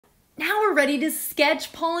Now we're ready to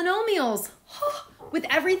sketch polynomials. With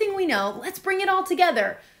everything we know, let's bring it all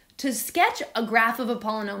together. To sketch a graph of a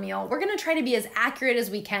polynomial, we're going to try to be as accurate as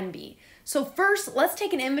we can be. So first, let's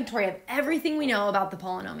take an inventory of everything we know about the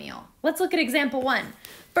polynomial. Let's look at example 1.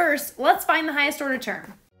 First, let's find the highest order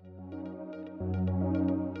term.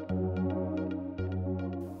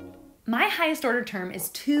 My highest order term is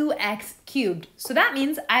 2x cubed, so that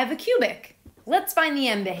means I have a cubic. Let's find the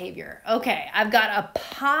end behavior. Okay, I've got a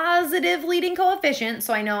positive leading coefficient,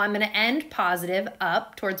 so I know I'm going to end positive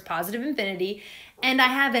up towards positive infinity, and I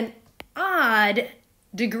have an odd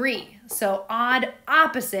degree, so odd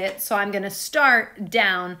opposite, so I'm going to start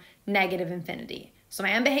down negative infinity. So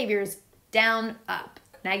my end behavior is down, up,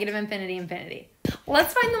 negative infinity, infinity.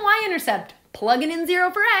 Let's find the y-intercept. Plugging in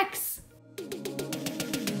 0 for x.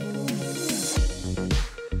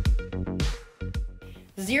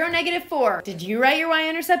 0, -4. Did you write your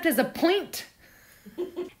y-intercept as a point?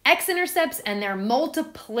 X-intercepts and their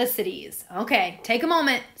multiplicities. Okay, take a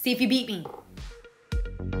moment, see if you beat me.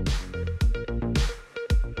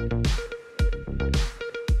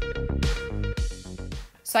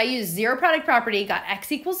 So I used zero product property, got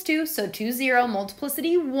x equals 2, so 2, 0,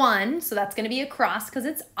 multiplicity 1, so that's going to be a cross because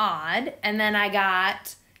it's odd. And then I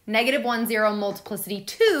got -1, 0, multiplicity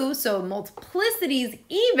 2, so multiplicity is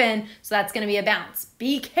even, so that's going to be a bounce.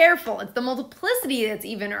 Be careful, it's the multiplicity that's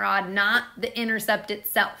even or odd, not the intercept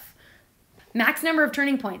itself. Max number of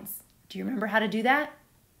turning points. Do you remember how to do that?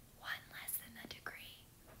 1 less than the degree.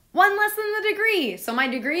 1 less than the degree. So my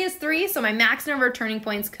degree is 3, so my max number of turning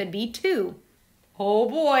points could be 2. Oh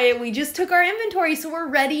boy, we just took our inventory, so we're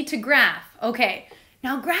ready to graph. Okay.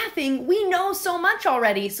 Now graphing, we know so much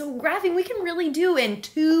already, so graphing we can really do in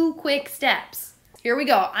 2 quick steps. Here we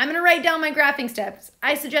go. I'm gonna write down my graphing steps.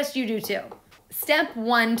 I suggest you do too. Step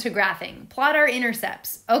 1 to graphing, plot our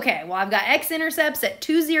intercepts. Okay, well I've got x-intercepts at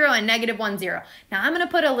 2, 0 and -1, 0. Now I'm gonna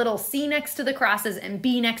put a little C next to the crosses and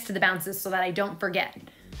B next to the bounces so that I don't forget.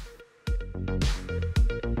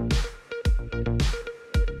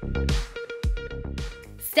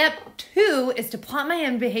 Step 2 is to plot my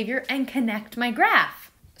end behavior and connect my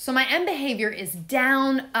graph. So my end behavior is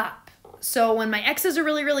down, up. So when my x's are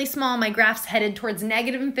really, really small, my graph's headed towards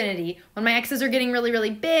negative infinity. When my x's are getting really,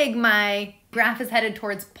 really big, my graph is headed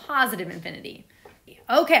towards positive infinity.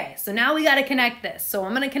 Okay, so now we gotta connect this. So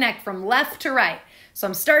I'm gonna connect from left to right. So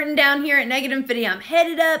I'm starting down here at negative infinity. I'm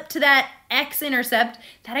headed up to that x-intercept.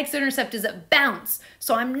 That x-intercept is a bounce.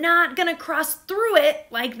 So I'm not gonna cross through it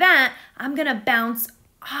like that. I'm gonna bounce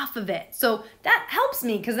off of it. So that helps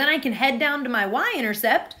me because then I can head down to my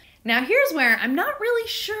y-intercept. Now here's where I'm not really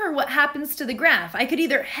sure what happens to the graph. I could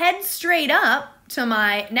either head straight up to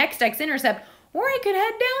my next x-intercept or I could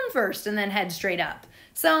head down first and then head straight up.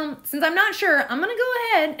 So since I'm not sure, I'm gonna go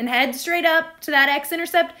ahead and head straight up to that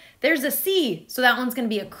x-intercept. There's a C, so that one's gonna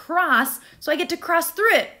be a cross, so I get to cross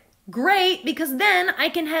through it. Great, because then I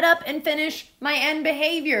can head up and finish my end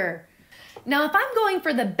behavior. Now, if I'm going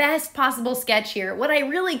for the best possible sketch here, what I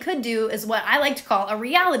really could do is what I like to call a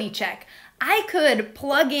reality check. I could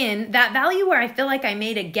plug in that value where I feel like I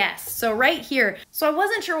made a guess. So right here, so I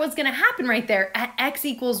wasn't sure what's gonna happen right there at x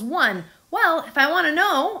equals 1. Well, if I wanna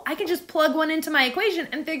know, I can just plug 1 into my equation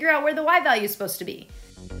and figure out where the y value is supposed to be.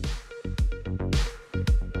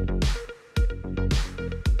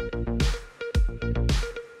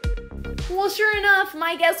 Well, sure enough,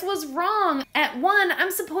 my guess was wrong. At 1, I'm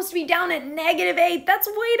supposed to be down at -8. That's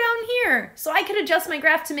way down here. So I could adjust my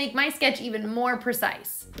graph to make my sketch even more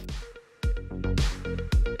precise.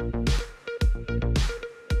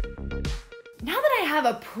 Now that I have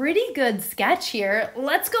a pretty good sketch here,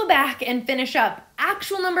 let's go back and finish up.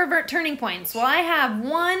 Actual number of turning points. Well, I have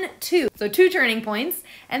 1, 2. So 2 turning points.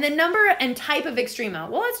 And the number and type of extrema.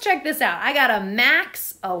 Well, let's check this out. I got a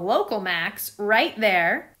max, a local max right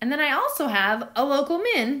there. And then I also have a local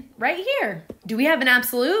min right here. Do we have an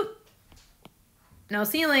absolute? No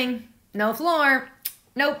ceiling. No floor.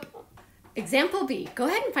 Nope. Example B. Go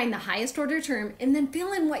ahead and find the highest order term and then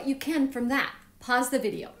fill in what you can from that. Pause the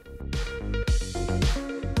video.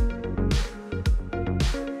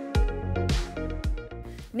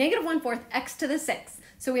 -1/4 x to the 6th.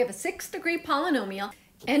 So we have a 6th degree polynomial.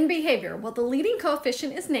 End behavior. Well, the leading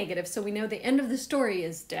coefficient is negative, so we know the end of the story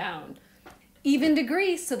is down. Even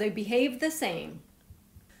degree, so they behave the same.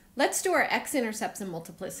 Let's do our x-intercepts and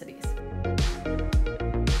multiplicities.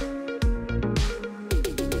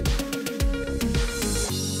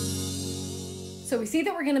 So we see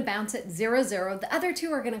that we're going to bounce at 0, 0. The other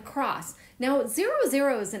two are going to cross. Now 0,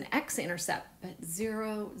 0 is an x-intercept, but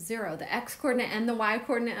 0, 0, the x-coordinate and the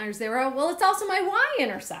y-coordinate are 0. Well, it's also my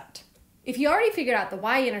y-intercept. If you already figured out the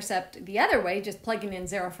y-intercept the other way, just plugging in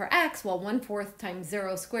 0 for x, well 1/4 times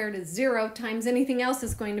 0 squared is 0 times anything else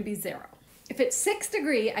is going to be 0. If it's 6th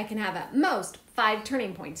degree, I can have at most 5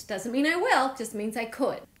 turning points. Doesn't mean I will, just means I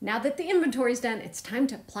could. Now that the inventory's done, it's time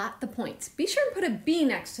to plot the points. Be sure and put a B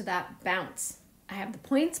next to that bounce. I have the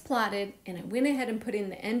points plotted, and I went ahead and put in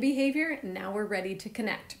the end behavior, and now we're ready to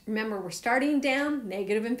connect. Remember, we're starting down,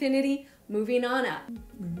 negative infinity, moving on up.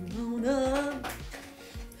 Moving on up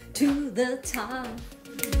to the top.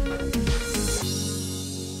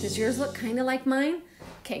 Does yours look kind of like mine?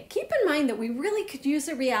 Okay, keep in mind that we really could use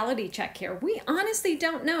a reality check here. We honestly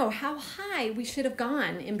don't know how high we should have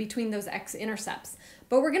gone in between those x-intercepts,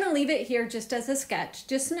 but we're gonna leave it here just as a sketch.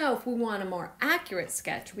 Just know if we want a more accurate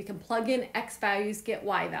sketch, we can plug in x values, get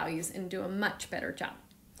y values, and do a much better job.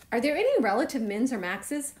 Are there any relative mins or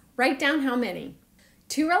maxes? Write down how many.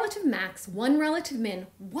 2 relative max, 1 relative min.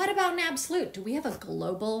 What about an absolute? Do we have a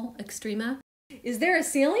global extrema? Is there a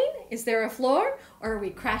ceiling? Is there a floor? Or are we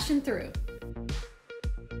crashing through?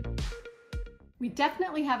 We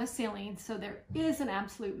definitely have a ceiling, so there is an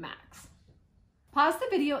absolute max. Pause the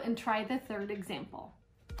video and try the third example.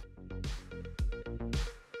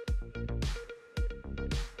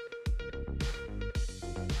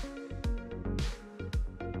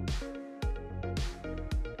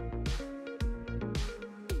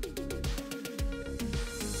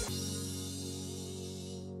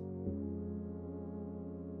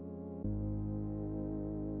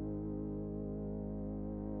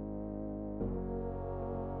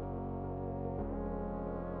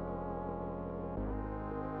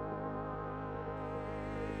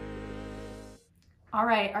 All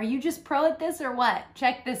right, are you just pro at this or what?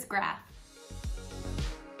 Check this graph.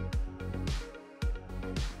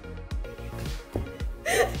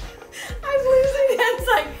 I'm losing it. It's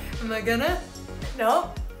like, am I gonna?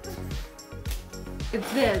 Nope.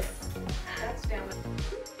 It's this. That's down.